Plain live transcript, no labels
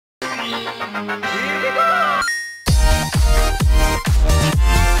Here we go!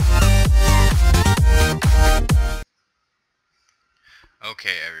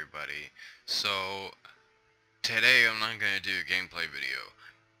 Okay everybody, so today I'm not going to do a gameplay video,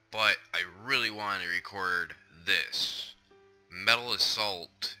 but I really want to record this. Metal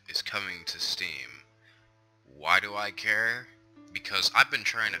Assault is coming to Steam. Why do I care? Because I've been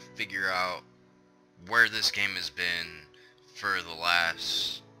trying to figure out where this game has been for the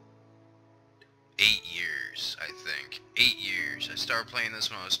last 8 years, I think. 8 years. I started playing this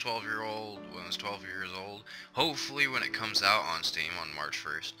when I was 12 years old. Hopefully when it comes out on Steam on March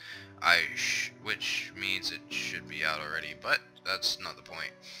 1st, which means it should be out already, but that's not the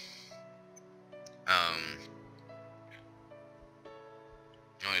point.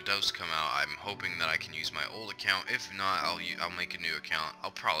 When it does come out, I'm hoping that I can use my old account. If not, I'll make a new account. I'll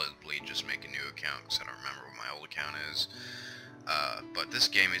probably just make a new account because I don't remember what my old account is. But this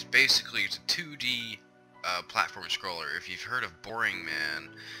game is basically, it's a 2D platform scroller. If you've heard of Boring Man,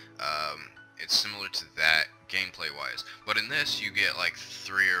 it's similar to that gameplay wise. But in this, you get like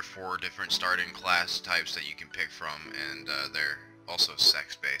 3 or 4 different starting class types that you can pick from, and they're also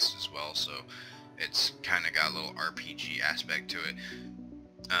sex based as well, so it's kind of got a little RPG aspect to it.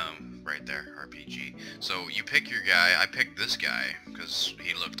 Right there, RPG. So you pick your guy. I picked this guy because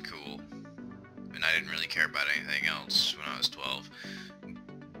he looked cool, and I didn't really care about anything else when I was 12.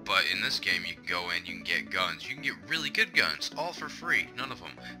 But in this game, you can go in, you can get guns. You can get really good guns, all for free, none of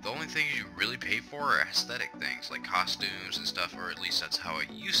them. The only things you really pay for are aesthetic things, like costumes and stuff, or at least that's how it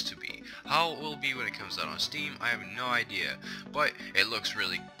used to be. How it will be when it comes out on Steam, I have no idea. But it looks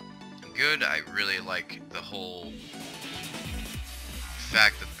really good. I really like the whole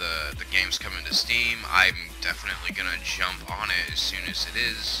fact that the game's coming to Steam. I'm definitely gonna jump on it as soon as it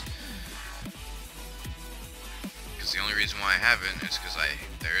is. The only reason why I haven't is because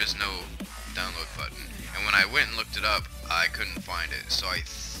there is no download button, and when I went and looked it up, I couldn't find it. So I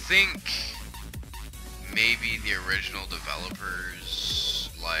think maybe the original developers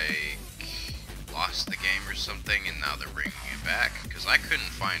like lost the game or something, and now they're bringing it back, because I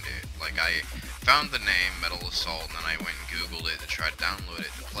couldn't find it. Like, I found the name Metal Assault, and then I went and googled it to try to download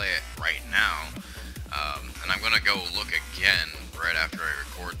it to play it right now. And I'm gonna go look again right after I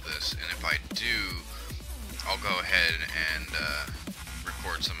record this, and if I do, I'll go ahead and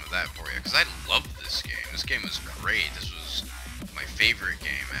record some of that for you, because I love this game. This game was great. This was my favorite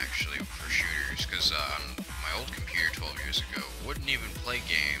game, actually, for shooters, because my old computer 12 years ago wouldn't even play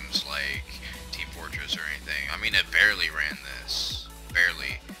games like Team Fortress or anything. I mean, it barely ran this.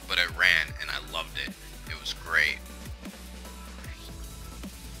 Barely. But it ran, and I loved it. It was great.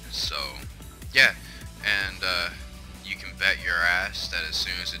 So, yeah. And you can bet your ass that as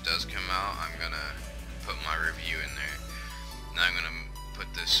soon as it does come out, I'm gonna put my review in there. Now I'm gonna put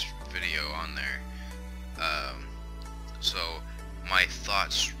this video on there. So my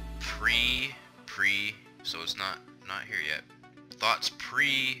thoughts so it's not here yet. Thoughts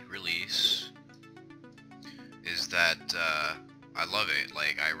pre-release is that I love it.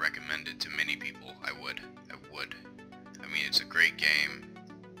 Like, I recommend it to many people. I would. I mean, it's a great game.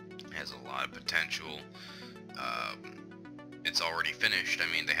 It has a lot of potential. It's already finished. I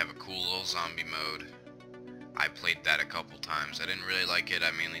mean, they have a cool little zombie mode. I played that a couple times. I didn't really like it.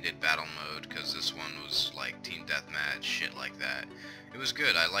 I mainly did battle mode because this one was like team deathmatch, shit like that. It was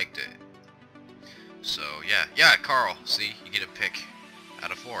good. I liked it. So yeah, Carl. See, you get a pick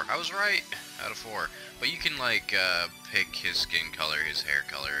out of 4. I was right, out of 4. But you can like pick his skin color, his hair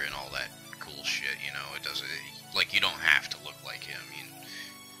color, and all that cool shit. You know, it doesn't, like, you don't have to look like him.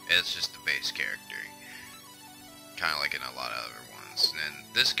 It's just the base character, kind of like in a lot of other ones. And then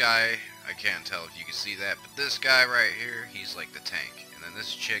this guy, I can't tell if you can see that, but this guy right here, he's like the tank. And then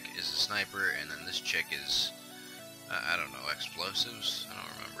this chick is a sniper, and then this chick is, I don't know, explosives? I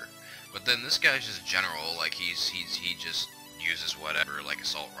don't remember. But then this guy's just general, like he just uses whatever, like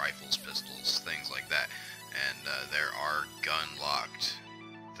assault rifles, pistols, things like that. And there are gun-locked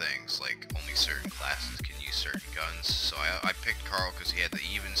things, like only certain classes can use certain guns. So I picked Carl because he had the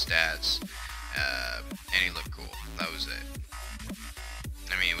even stats, and he looked cool. That was it.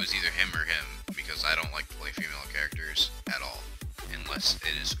 I mean, it was either him or him, because I don't like to play female characters at all, unless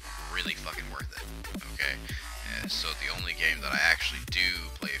it is really fucking worth it, okay? So the only game that I actually do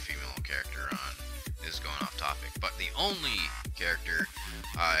play a female character on is going off topic, but the only character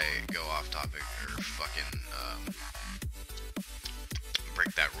I go off topic or fucking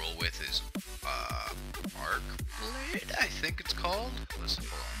break that rule with is Arc Blade, I think it's called. Listen,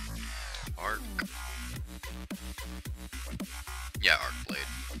 hold on. Arc. Yeah, Arc Blade.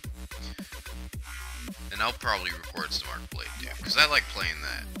 And I'll probably record some Arc Blade too, because I like playing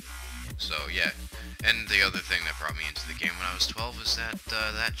that. So yeah, and the other thing that brought me into the game when I was 12 is that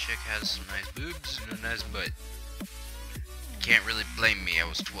that chick has some nice boobs and a nice butt. Can't really blame me, I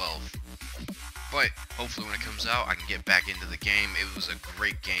was 12. But hopefully when it comes out, I can get back into the game. It was a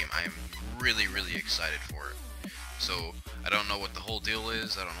great game. I am really, really excited for it. So I don't know what the whole deal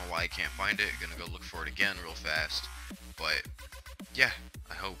is. I don't know why I can't find it. Gonna go look for it again real fast. But yeah,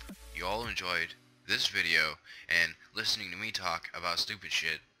 I hope you all enjoyed this video and listening to me talk about stupid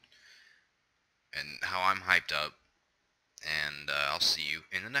shit and how I'm hyped up. And I'll see you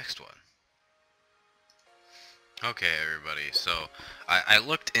in the next one. Okay, everybody, so I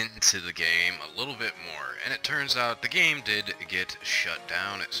looked into the game a little bit more, and it turns out the game did get shut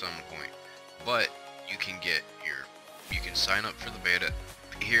down at some point. But you can sign up for the beta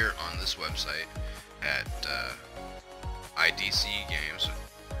here on this website at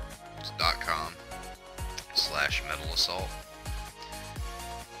idcgames.com/Metal Assault.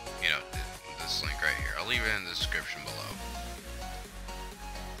 You know, this link right here. I'll leave it in the description below.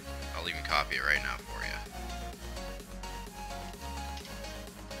 I'll even copy it right now for you.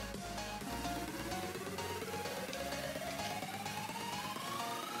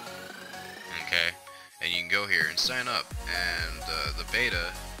 Okay, and you can go here and sign up, and the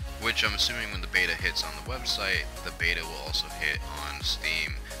beta, which I'm assuming when the beta hits on the website, the beta will also hit on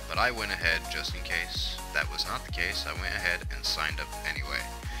Steam, but I went ahead, just in case that was not the case, I went ahead and signed up anyway.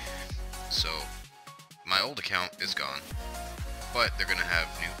 So, my old account is gone, but they're gonna have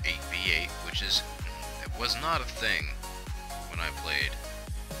new 8v8, which it was not a thing when I played,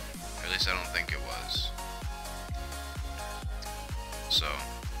 or at least I don't think it was. So,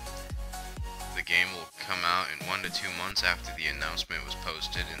 the game will come out in 1 to 2 months after the announcement was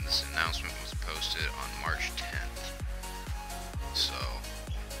posted, and this announcement was posted on March 10th. So,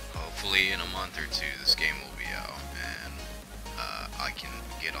 hopefully in a month or two this game will be out, and I can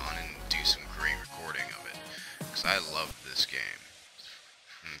get on and do some great recording of it, because I love this game.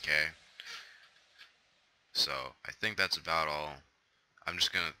 Okay? So, I think that's about all. I'm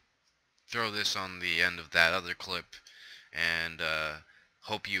just gonna throw this on the end of that other clip, and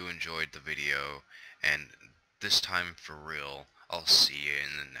hope you enjoyed the video, and this time for real, I'll see you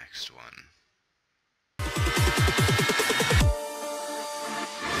in the next one.